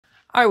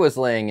I was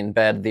laying in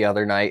bed the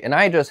other night and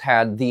I just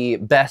had the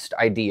best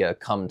idea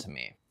come to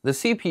me. The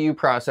CPU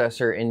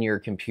processor in your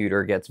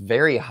computer gets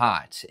very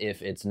hot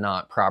if it's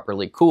not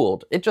properly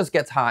cooled. It just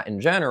gets hot in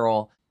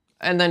general,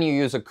 and then you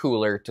use a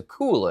cooler to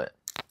cool it.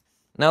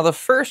 Now the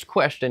first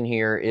question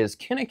here is,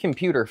 can a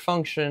computer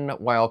function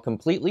while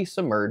completely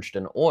submerged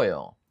in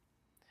oil?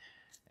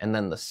 And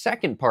then the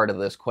second part of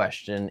this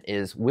question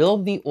is,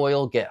 will the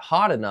oil get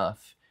hot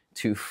enough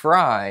to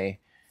fry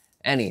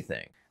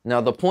anything? Now,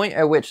 the point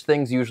at which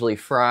things usually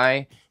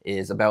fry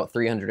is about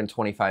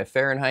 325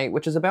 Fahrenheit,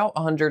 which is about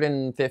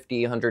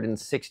 150,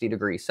 160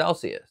 degrees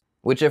Celsius,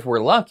 which if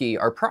we're lucky,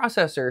 our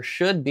processor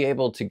should be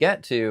able to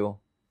get to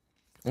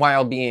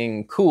while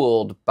being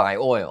cooled by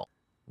oil.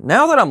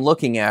 Now that I'm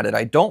looking at it,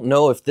 I don't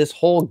know if this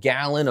whole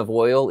gallon of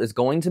oil is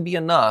going to be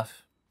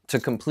enough to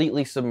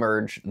completely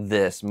submerge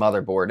this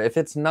motherboard. If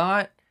it's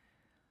not,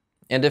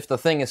 and if the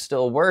thing is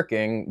still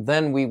working,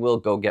 then we will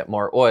go get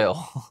more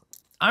oil.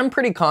 I'm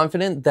pretty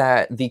confident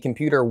that the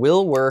computer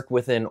will work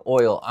within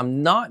oil.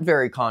 I'm not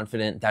very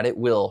confident that it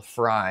will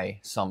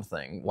fry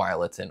something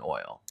while it's in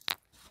oil.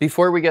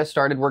 Before we get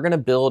started, we're gonna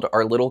build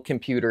our little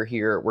computer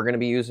here. We're gonna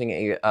be using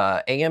a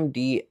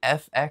AMD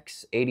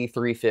FX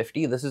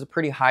 8350. This is a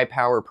pretty high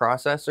power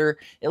processor.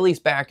 At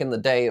least back in the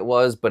day it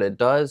was, but it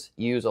does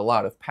use a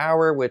lot of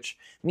power, which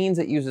means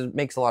it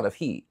makes a lot of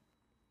heat.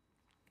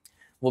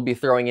 We'll be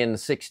throwing in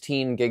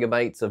 16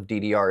 gigabytes of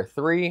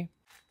DDR3.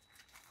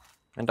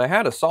 And I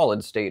had a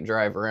solid state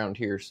drive around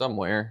here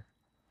somewhere.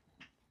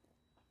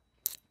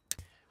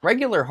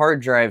 Regular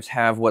hard drives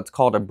have what's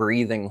called a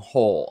breathing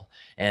hole,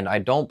 and I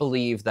don't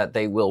believe that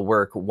they will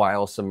work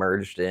while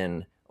submerged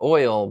in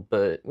oil,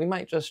 but we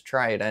might just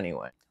try it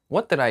anyway.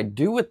 What did I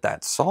do with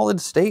that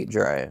solid state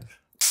drive?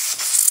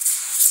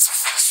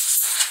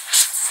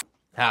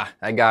 Ah,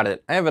 I got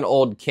it. I have an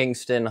old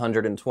Kingston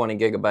 120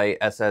 gigabyte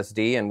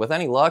SSD, and with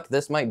any luck,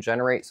 this might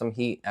generate some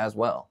heat as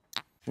well.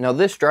 Now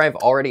this drive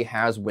already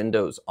has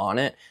Windows on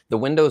it. The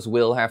Windows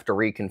will have to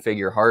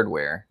reconfigure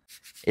hardware.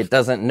 It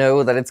doesn't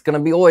know that it's gonna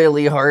be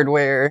oily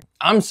hardware.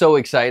 I'm so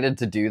excited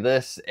to do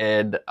this,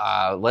 and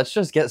let's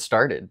just get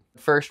started.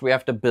 First, we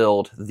have to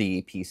build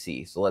the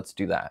PC, so let's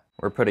do that.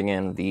 We're putting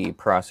in the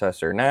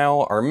processor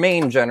now, our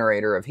main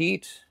generator of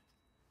heat.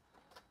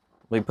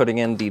 We'll be putting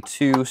in the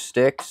 2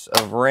 sticks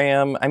of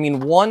RAM. I mean,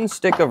 1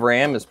 stick of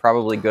RAM is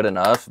probably good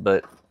enough,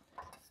 but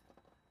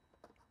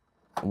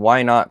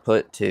why not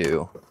put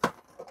 2?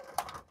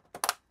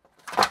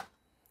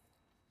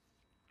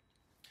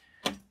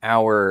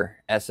 Our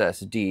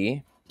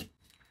SSD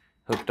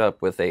hooked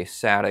up with a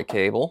SATA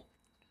cable.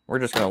 We're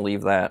just going to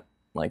leave that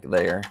like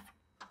there.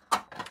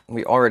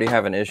 We already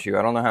have an issue.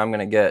 I don't know how I'm going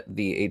to get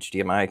the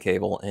HDMI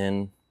cable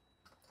in.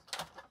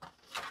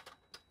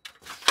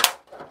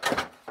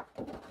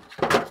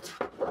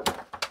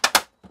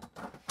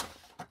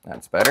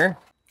 That's better.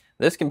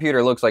 This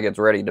computer looks like it's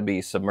ready to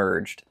be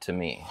submerged to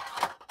me.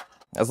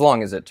 As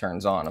long as it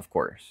turns on, of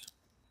course.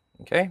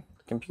 Okay,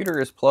 the computer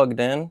is plugged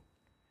in.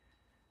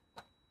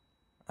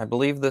 I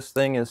believe this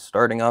thing is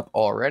starting up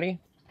already.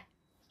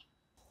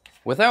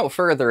 Without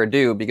further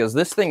ado, because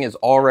this thing is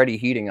already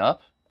heating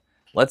up,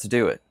 let's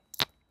do it.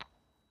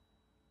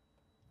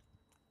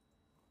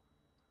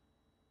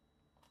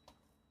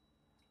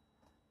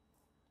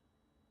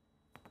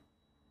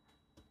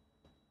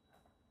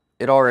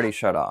 It already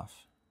shut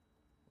off.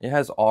 It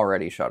has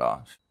already shut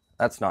off.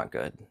 That's not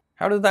good.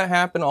 How did that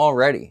happen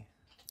already?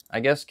 I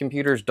guess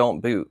computers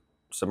don't boot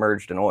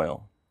submerged in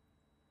oil.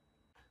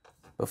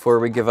 Before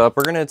we give up,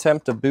 we're going to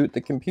attempt to boot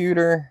the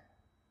computer.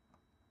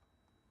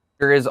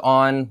 It is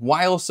on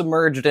while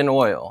submerged in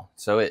oil,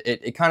 so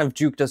it kind of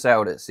juked us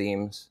out, it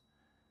seems.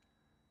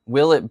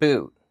 Will it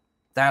boot?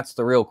 That's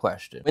the real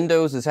question.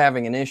 Windows is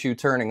having an issue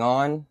turning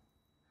on.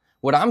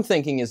 What I'm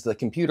thinking is the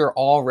computer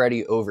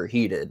already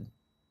overheated,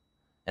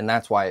 and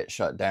that's why it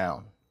shut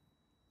down.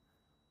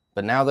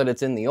 But now that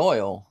it's in the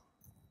oil,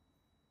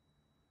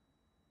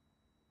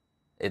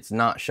 it's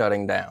not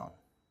shutting down.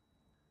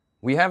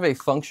 We have a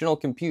functional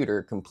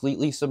computer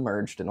completely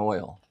submerged in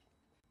oil.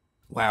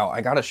 Wow, I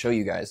gotta show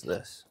you guys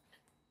this.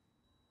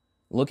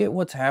 Look at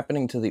what's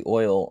happening to the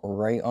oil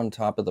right on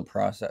top of the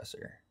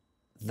processor.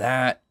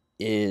 That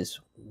is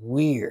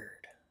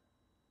weird.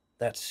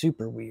 That's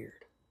super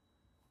weird.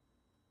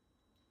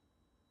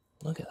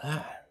 Look at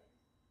that.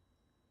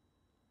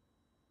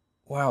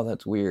 Wow,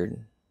 that's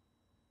weird.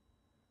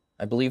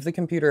 I believe the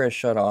computer has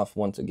shut off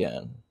once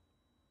again.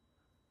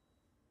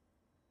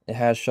 It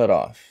has shut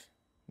off.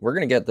 We're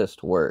going to get this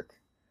to work.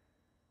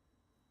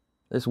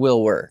 This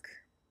will work.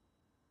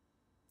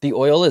 The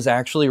oil is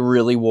actually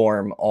really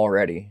warm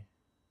already.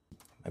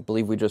 I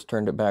believe we just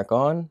turned it back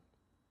on.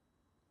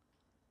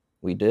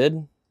 We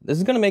did. This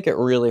is going to make it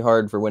really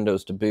hard for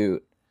Windows to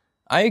boot.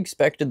 I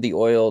expected the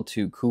oil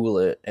to cool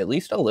it at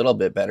least a little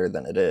bit better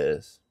than it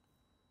is.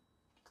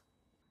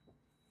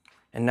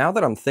 And now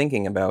that I'm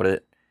thinking about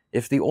it,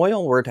 if the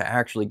oil were to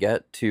actually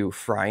get to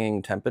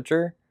frying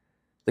temperature,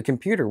 the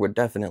computer would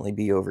definitely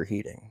be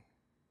overheating.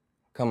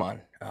 Come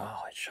on. Oh,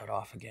 it shut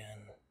off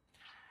again.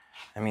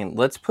 I mean,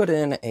 let's put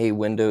in a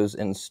Windows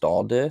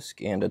install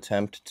disk and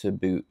attempt to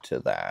boot to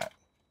that.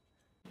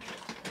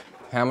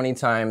 How many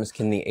times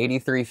can the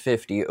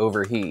 8350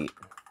 overheat?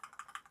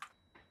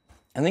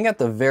 I think at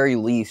the very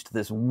least,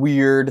 this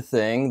weird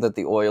thing that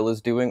the oil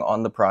is doing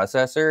on the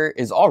processor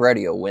is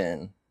already a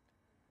win.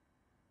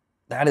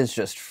 That is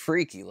just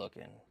freaky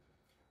looking.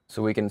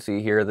 So we can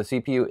see here the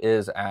CPU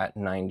is at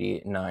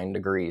 99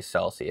 degrees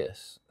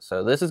Celsius.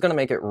 So this is going to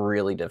make it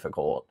really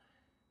difficult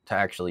to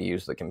actually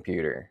use the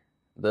computer.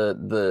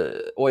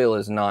 The oil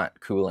is not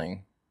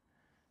cooling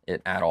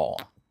it at all.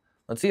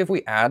 Let's see if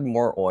we add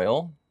more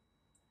oil,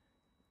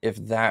 if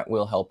that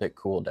will help it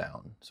cool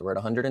down. So we're at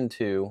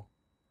 102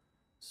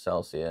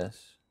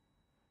 Celsius.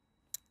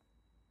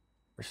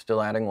 We're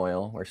still adding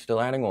oil. We're still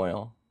adding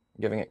oil,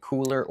 giving it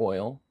cooler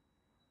oil.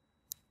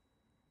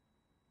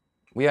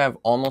 We have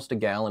almost a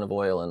gallon of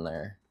oil in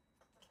there.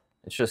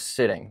 It's just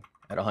sitting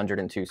at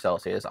 102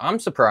 Celsius. I'm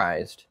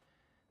surprised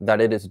that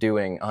it is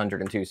doing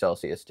 102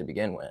 Celsius to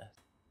begin with.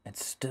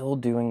 It's still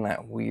doing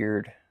that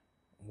weird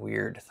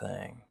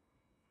thing.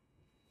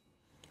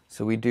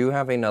 So we do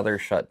have another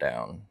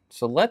shutdown.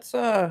 So let's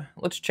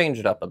change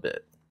it up a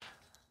bit.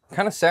 I'm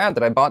kind of sad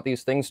that I bought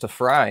these things to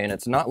fry, and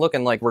it's not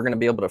looking like we're going to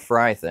be able to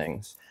fry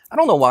things. I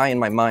don't know why in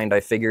my mind I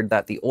figured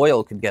that the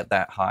oil could get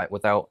that hot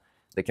without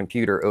the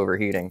computer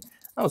overheating.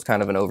 That was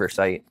kind of an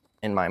oversight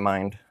in my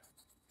mind.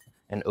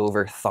 An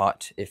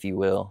overthought, if you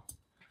will.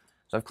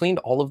 So I've cleaned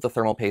all of the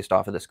thermal paste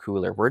off of this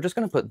cooler. We're just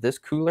going to put this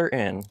cooler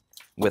in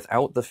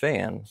without the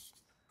fan.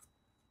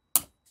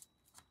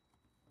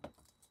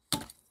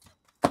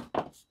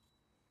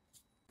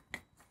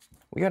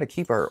 We got to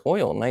keep our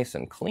oil nice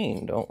and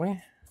clean, don't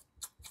we?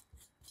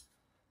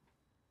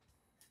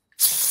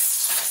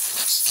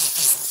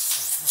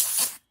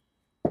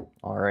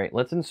 All right,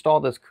 let's install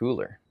this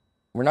cooler.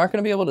 We're not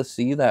going to be able to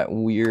see that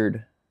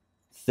weird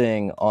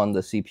thing on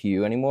the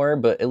CPU anymore,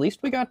 but at least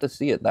we got to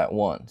see it that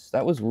once.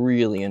 That was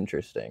really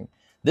interesting.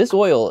 This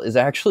oil is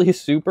actually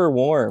super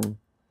warm.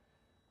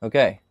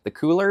 Okay, the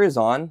cooler is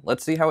on.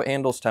 Let's see how it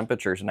handles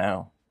temperatures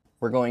now.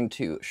 We're going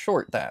to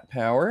short that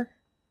power.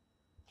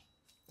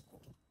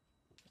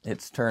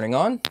 It's turning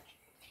on.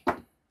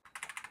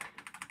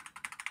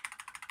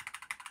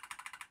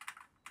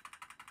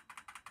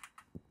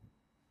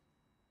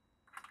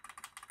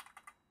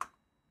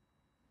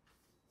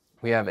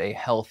 We have a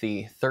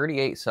healthy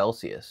 38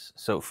 Celsius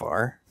so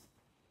far.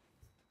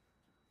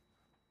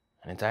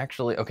 And it's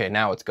actually, okay,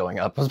 now it's going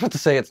up. I was about to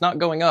say it's not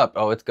going up.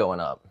 Oh, it's going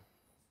up.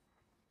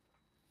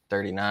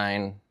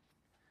 39.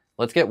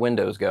 Let's get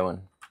Windows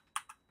going.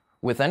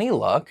 With any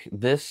luck,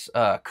 this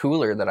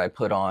cooler that I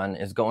put on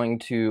is going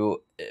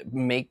to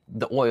make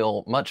the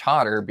oil much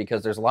hotter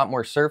because there's a lot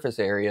more surface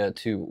area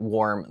to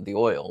warm the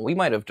oil. We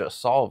might have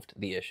just solved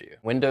the issue.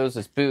 Windows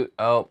is boot.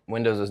 Oh,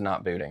 Windows is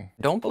not booting.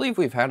 Don't believe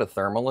we've had a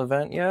thermal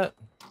event yet.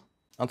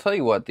 I'll tell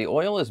you what, the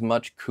oil is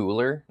much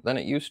cooler than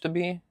it used to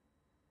be.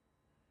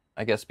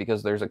 I guess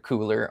because there's a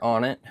cooler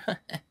on it.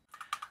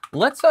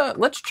 Let's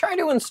try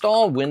to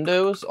install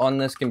Windows on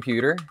this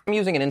computer. I'm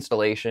using an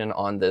installation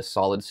on this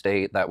solid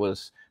state that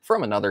was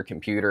from another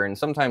computer, and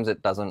sometimes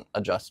it doesn't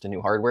adjust to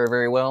new hardware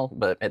very well,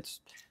 but it's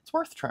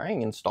worth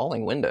trying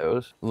installing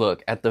Windows.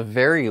 Look, at the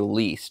very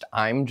least,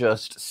 I'm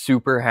just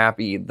super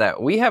happy that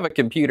we have a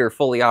computer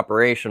fully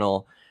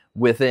operational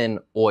within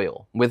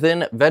oil,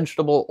 within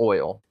vegetable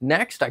oil.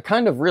 Next, I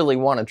kind of really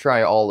want to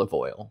try olive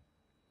oil,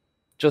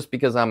 just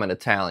because I'm an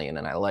Italian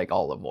and I like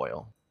olive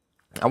oil.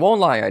 I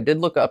won't lie, I did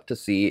look up to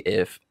see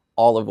if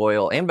olive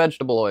oil and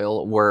vegetable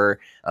oil were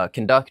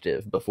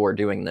conductive before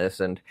doing this,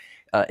 and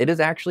it is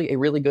actually a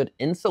really good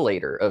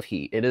insulator of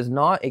heat. It is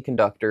not a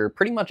conductor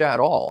pretty much at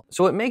all.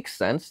 So it makes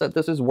sense that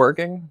this is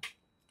working.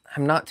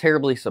 I'm not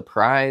terribly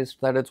surprised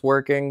that it's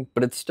working,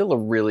 but it's still a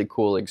really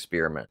cool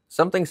experiment.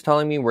 Something's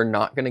telling me we're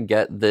not going to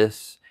get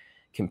this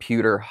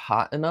computer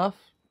hot enough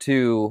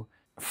to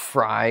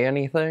fry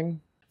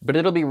anything. But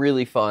it'll be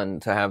really fun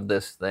to have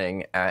this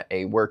thing at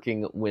a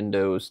working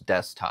Windows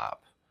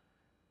desktop,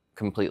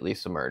 completely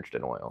submerged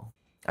in oil.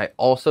 I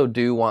also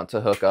do want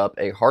to hook up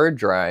a hard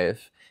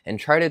drive and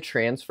try to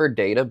transfer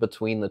data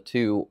between the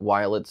two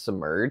while it's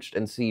submerged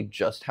and see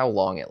just how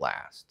long it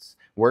lasts.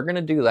 We're going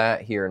to do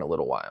that here in a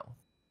little while.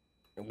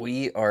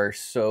 We are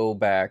so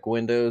back.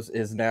 Windows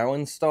is now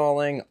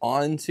installing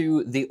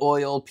onto the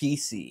oil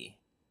PC.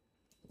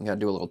 We got to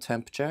do a little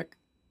temp check.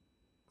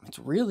 It's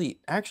really,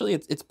 actually,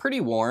 it's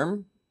pretty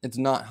warm. It's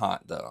not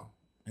hot though.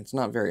 It's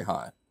not very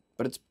hot,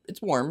 but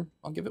it's warm.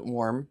 I'll give it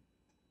warm.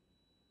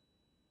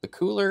 The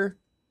cooler,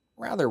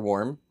 rather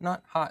warm,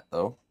 not hot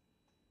though.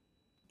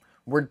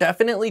 We're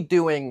definitely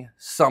doing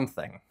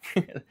something.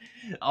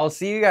 I'll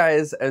see you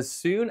guys as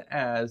soon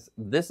as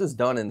this is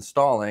done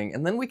installing,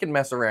 and then we can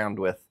mess around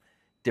with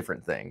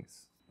different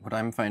things. What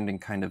I'm finding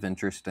kind of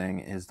interesting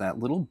is that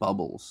little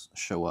bubbles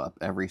show up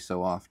every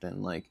so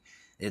often. Like,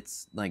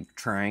 it's like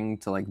trying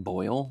to like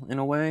boil in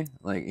a way.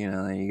 Like, you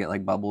know, you get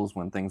like bubbles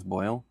when things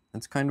boil.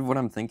 That's kind of what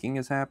I'm thinking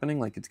is happening,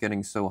 like it's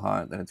getting so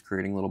hot that it's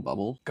creating little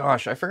bubbles.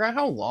 Gosh, I forgot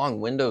how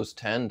long Windows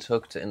 10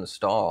 took to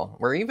install.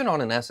 We're even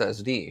on an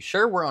SSD.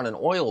 Sure, we're on an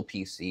oil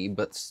PC,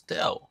 but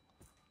still.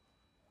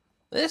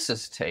 This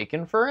is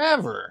taking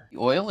forever. The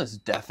oil is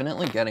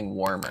definitely getting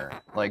warmer.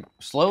 Like,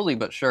 slowly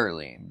but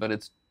surely, but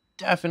it's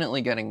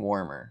definitely getting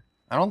warmer.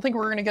 I don't think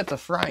we're gonna get to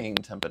frying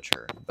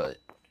temperature, but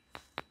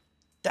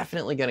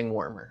definitely getting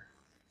warmer.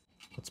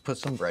 Let's put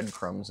some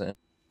breadcrumbs in.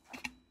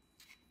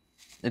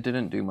 It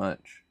didn't do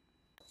much.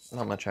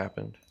 Not much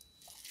happened.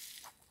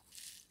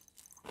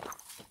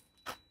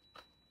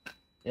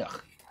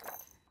 Yuck.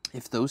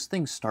 If those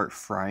things start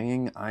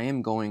frying, I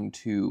am going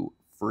to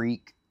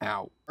freak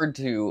out. Hard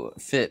to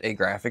fit a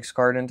graphics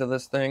card into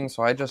this thing,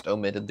 so I just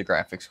omitted the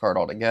graphics card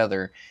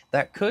altogether.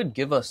 That could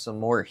give us some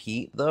more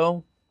heat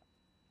though,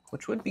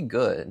 which would be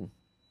good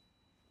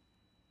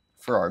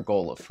for our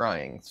goal of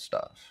frying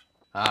stuff.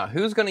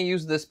 Who's gonna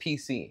use this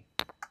PC?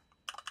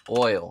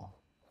 Oil.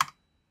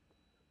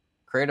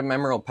 Create a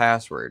memorable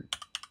password.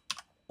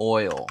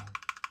 Oil.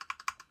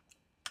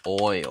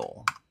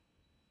 Oil.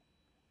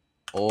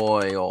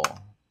 Oil.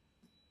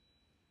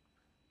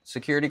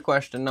 Security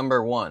question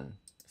number 1.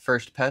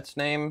 First pet's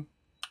name?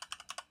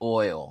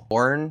 Oil.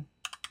 Born?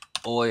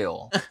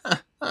 Oil.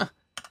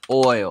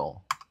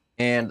 Oil.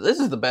 And this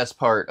is the best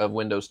part of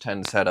Windows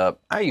 10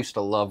 setup. I used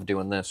to love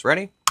doing this.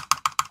 Ready?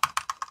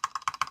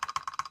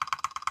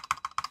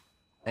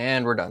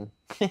 And we're done.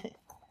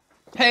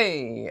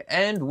 Hey,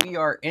 and we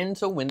are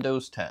into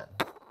Windows 10.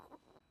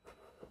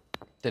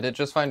 Did it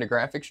just find a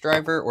graphics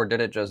driver or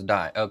did it just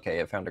die? Okay,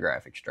 it found a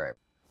graphics driver.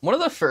 One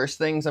of the first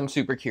things I'm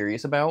super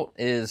curious about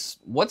is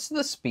what's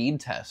the speed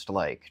test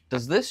like?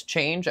 Does this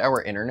change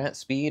our internet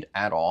speed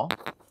at all?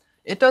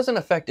 It doesn't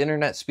affect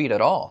internet speed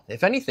at all.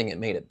 If anything, it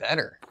made it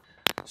better.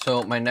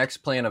 So my next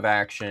plan of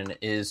action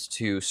is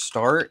to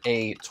start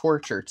a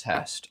torture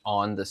test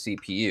on the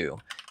CPU,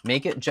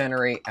 make it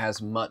generate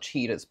as much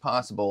heat as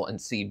possible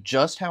and see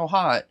just how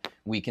hot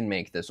we can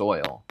make this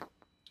oil.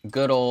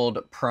 Good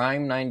old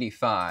Prime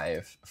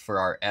 95 for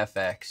our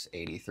FX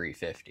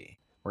 8350.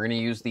 We're going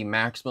to use the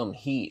maximum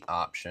heat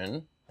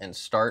option and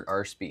start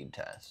our speed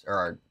test, or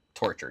our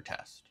torture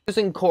test.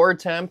 Using core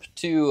temp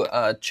to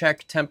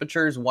check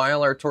temperatures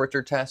while our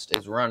torture test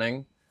is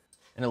running.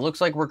 And it looks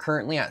like we're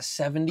currently at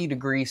 70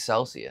 degrees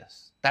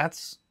Celsius.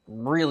 That's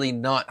really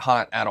not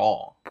hot at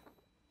all.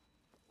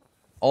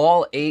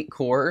 All 8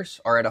 cores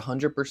are at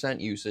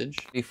 100%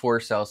 usage before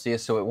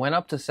Celsius, so it went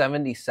up to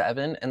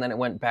 77 and then it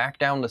went back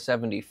down to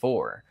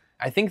 74.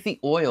 I think the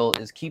oil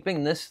is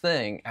keeping this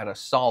thing at a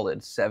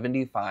solid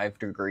 75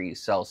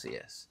 degrees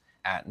Celsius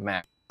at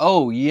max.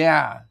 Oh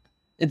yeah,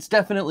 it's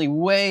definitely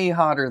way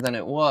hotter than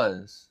it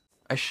was.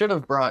 I should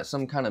have brought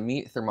some kind of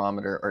meat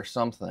thermometer or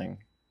something.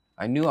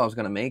 I knew I was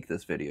gonna make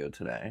this video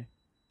today.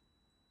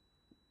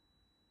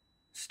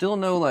 Still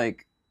no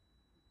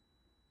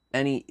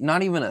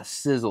not even a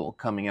sizzle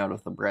coming out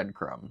of the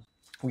breadcrumbs.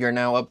 We are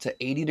now up to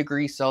 80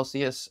 degrees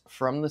Celsius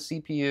from the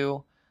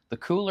CPU. The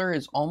cooler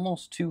is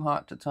almost too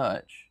hot to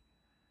touch.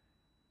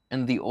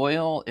 And the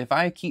oil, if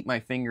I keep my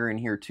finger in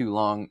here too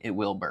long, it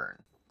will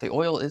burn. The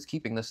oil is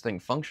keeping this thing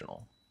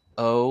functional.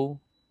 Oh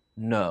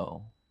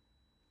no.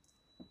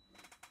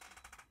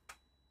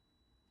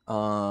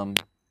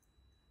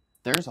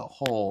 There's a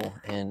hole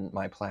in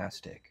my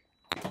plastic.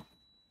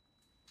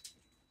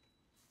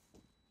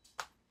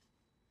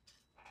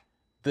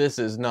 This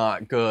is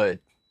not good.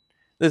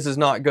 This is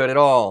not good at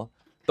all.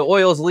 The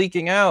oil's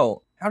leaking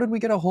out. How did we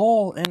get a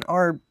hole in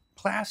our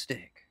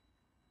plastic?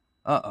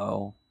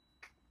 Uh-oh.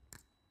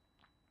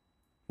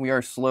 We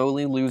are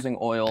slowly losing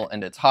oil,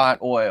 and it's hot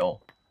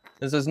oil.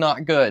 This is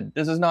not good.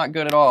 This is not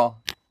good at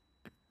all.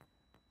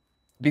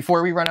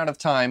 Before we run out of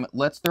time,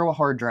 let's throw a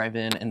hard drive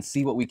in and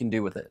see what we can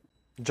do with it.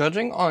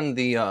 Judging on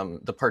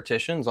the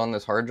partitions on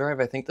this hard drive,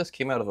 I think this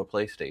came out of a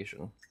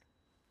PlayStation.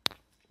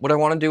 What I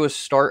want to do is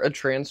start a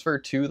transfer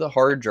to the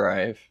hard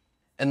drive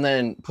and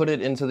then put it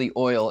into the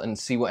oil and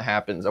see what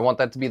happens. I want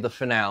that to be the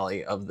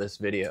finale of this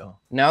video.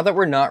 Now that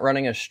we're not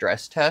running a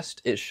stress test,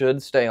 it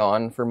should stay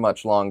on for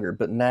much longer,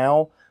 but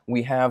now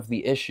we have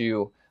the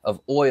issue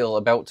of oil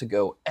about to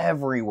go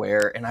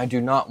everywhere, and I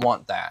do not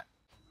want that.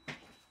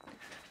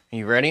 Are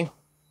you ready?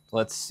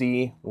 Let's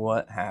see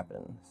what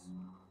happens.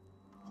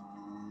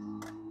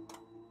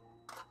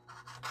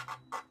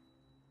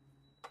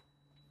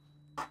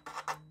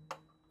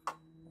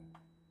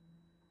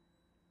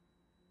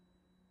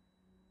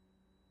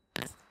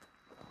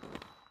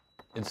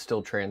 It's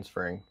still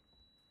transferring.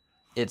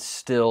 It's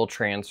still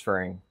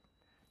transferring.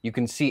 You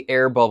can see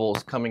air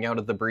bubbles coming out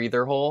of the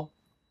breather hole.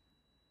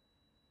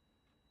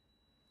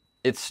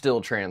 It's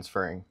still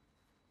transferring.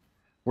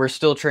 We're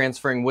still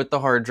transferring with the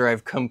hard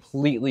drive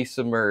completely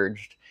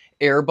submerged.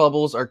 Air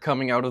bubbles are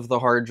coming out of the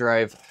hard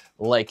drive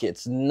like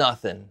it's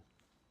nothing.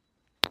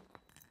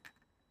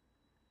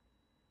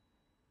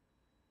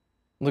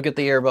 Look at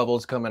the air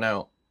bubbles coming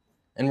out.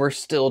 And we're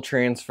still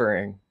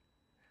transferring.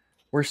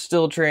 We're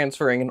still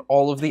transferring, and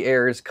all of the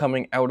air is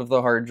coming out of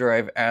the hard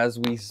drive as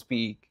we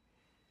speak.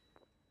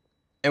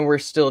 And we're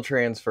still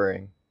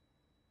transferring.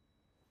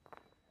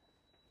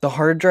 The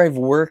hard drive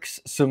works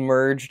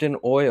submerged in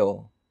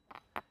oil.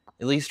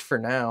 At least for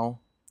now.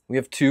 We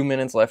have 2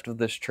 minutes left of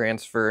this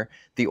transfer.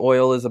 The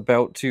oil is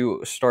about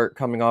to start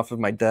coming off of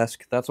my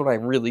desk. That's what I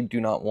really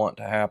do not want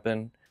to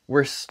happen.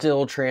 We're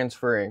still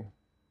transferring,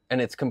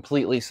 and it's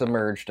completely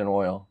submerged in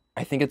oil.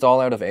 I think it's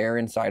all out of air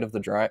inside of the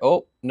drive.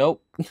 Oh,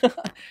 nope.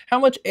 How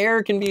much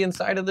air can be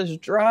inside of this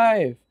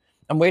drive?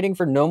 I'm waiting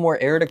for no more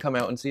air to come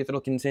out and see if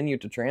it'll continue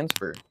to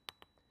transfer.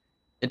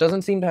 It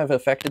doesn't seem to have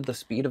affected the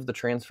speed of the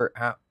transfer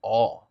at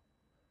all.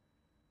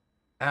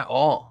 At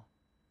all.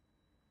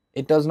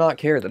 It does not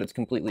care that it's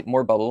completely,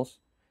 more bubbles.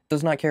 It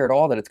does not care at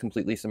all that it's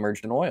completely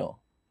submerged in oil.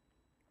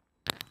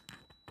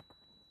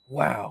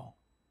 Wow.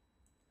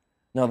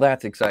 Now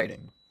that's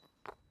exciting.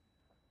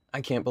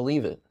 I can't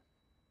believe it.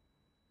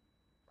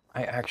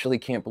 I actually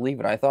can't believe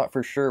it. I thought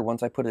for sure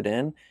once I put it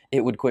in,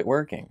 it would quit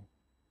working.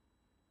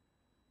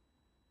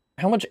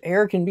 How much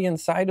air can be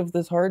inside of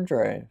this hard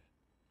drive?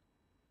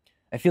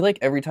 I feel like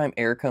every time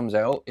air comes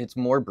out, it's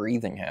more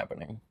breathing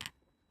happening.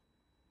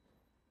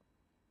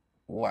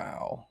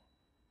 Wow.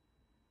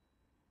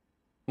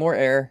 More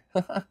air.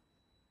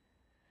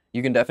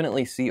 You can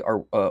definitely see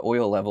our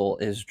oil level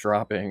is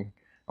dropping.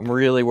 I'm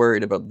really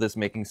worried about this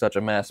making such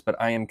a mess, but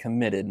I am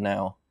committed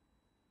now.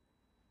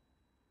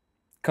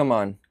 Come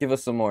on, give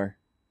us some more.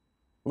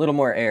 A little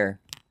more air.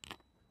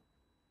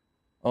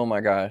 Oh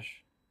my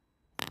gosh.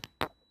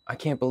 I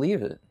can't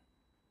believe it.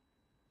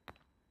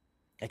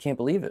 I can't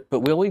believe it. But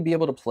will we be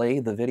able to play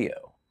the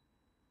video?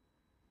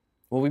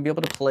 Will we be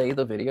able to play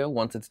the video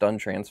once it's done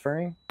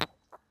transferring?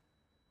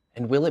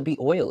 And will it be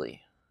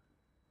oily?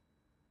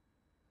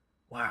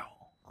 Wow.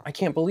 I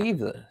can't believe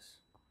this.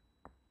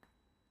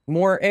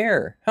 More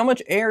air. How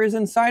much air is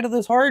inside of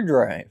this hard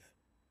drive?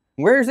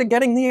 Where is it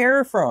getting the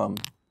air from?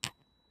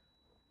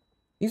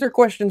 These are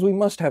questions we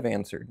must have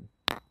answered.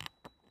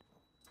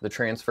 The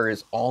transfer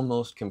is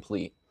almost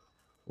complete.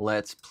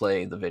 Let's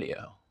play the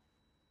video.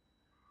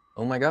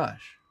 Oh my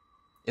gosh.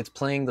 It's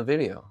playing the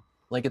video.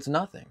 Like it's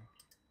nothing.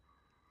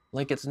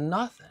 Like it's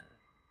nothing.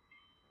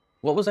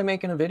 What was I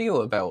making a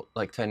video about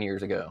like 10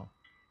 years ago?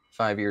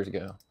 5 years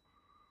ago?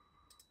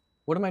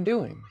 What am I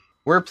doing?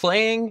 We're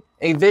playing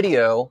a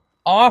video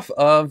off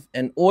of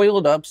an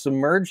oiled up,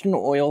 submerged in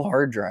oil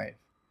hard drive.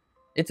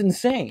 It's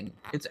insane.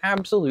 It's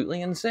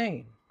absolutely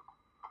insane.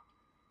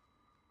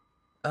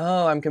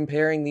 Oh, I'm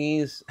comparing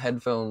these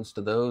headphones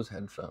to those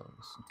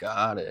headphones.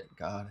 Got it,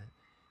 got it.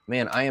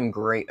 Man, I am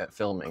great at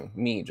filming.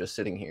 Me just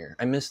sitting here.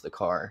 I miss the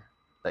car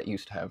that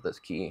used to have this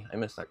key. I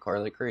miss that car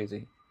like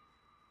crazy.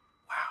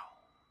 Wow.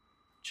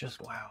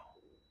 Just wow.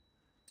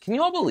 Can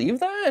you all believe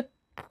that?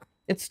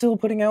 It's still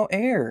putting out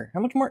air.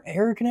 How much more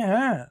air can it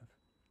have?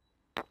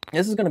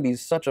 This is going to be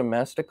such a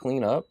mess to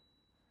clean up.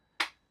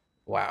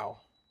 Wow.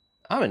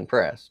 I'm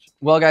impressed.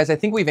 Well, guys, I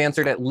think we've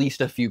answered at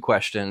least a few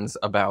questions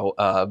about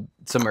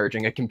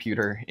submerging a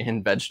computer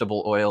in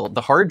vegetable oil. The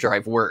hard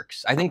drive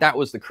works. I think that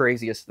was the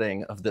craziest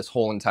thing of this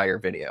whole entire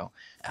video.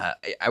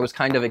 I was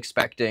kind of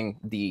expecting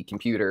the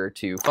computer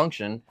to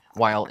function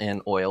while in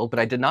oil, but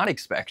I did not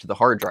expect the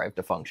hard drive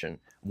to function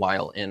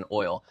while in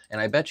oil. And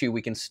I bet you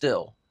we can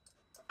still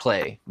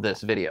play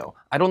this video.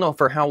 I don't know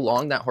for how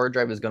long that hard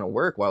drive is going to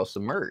work while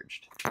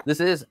submerged.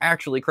 This is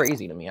actually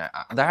crazy to me.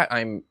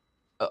 I'm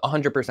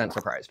 100%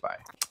 surprised by.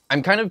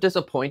 I'm kind of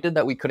disappointed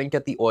that we couldn't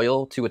get the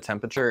oil to a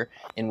temperature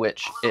in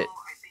which it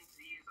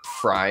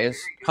fries.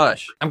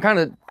 Hush. I'm kind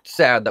of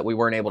sad that we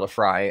weren't able to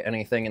fry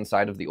anything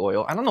inside of the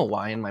oil. I don't know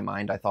why in my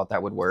mind I thought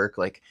that would work.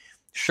 Like,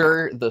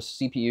 sure, the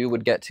CPU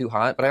would get too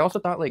hot, but I also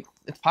thought, like,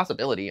 it's a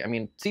possibility. I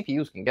mean,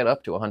 CPUs can get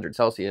up to 100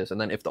 Celsius, and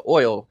then if the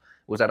oil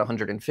was at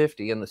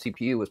 150 and the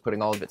CPU was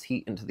putting all of its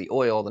heat into the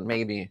oil, then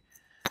maybe,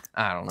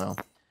 I don't know.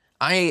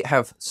 I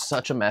have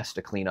such a mess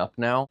to clean up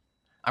now.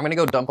 I'm gonna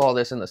go dump all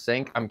this in the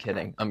sink. I'm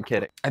kidding. I'm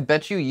kidding. I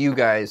bet you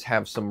guys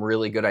have some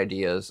really good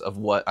ideas of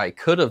what I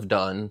could have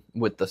done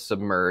with the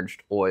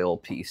submerged oil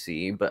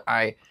PC, but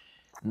I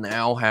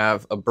now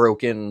have a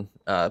broken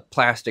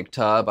plastic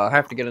tub. I'll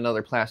have to get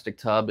another plastic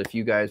tub if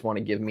you guys want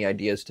to give me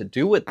ideas to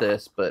do with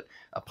this. But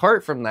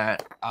apart from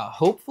that,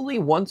 hopefully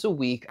once a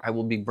week I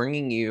will be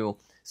bringing you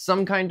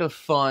some kind of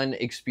fun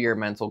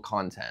experimental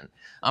content.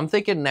 I'm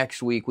thinking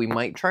next week we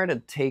might try to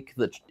take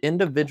the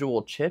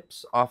individual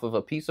chips off of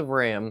a piece of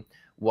RAM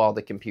while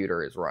the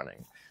computer is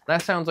running.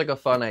 That sounds like a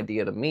fun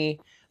idea to me.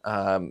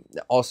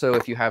 Also,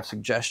 if you have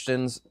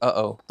suggestions,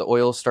 the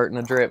oil's starting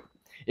to drip.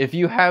 If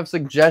you have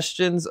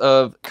suggestions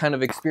of kind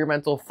of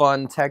experimental,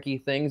 fun,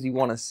 techie things you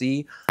want to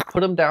see, put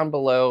them down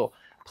below.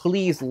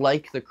 Please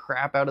like the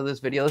crap out of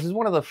this video. This is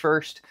one of the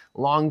first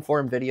long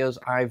form videos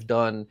I've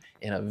done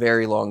in a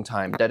very long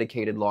time,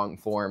 dedicated long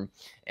form.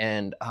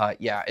 And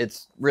yeah,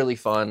 it's really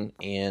fun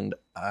and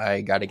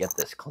I got to get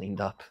this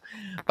cleaned up.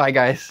 Bye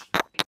guys.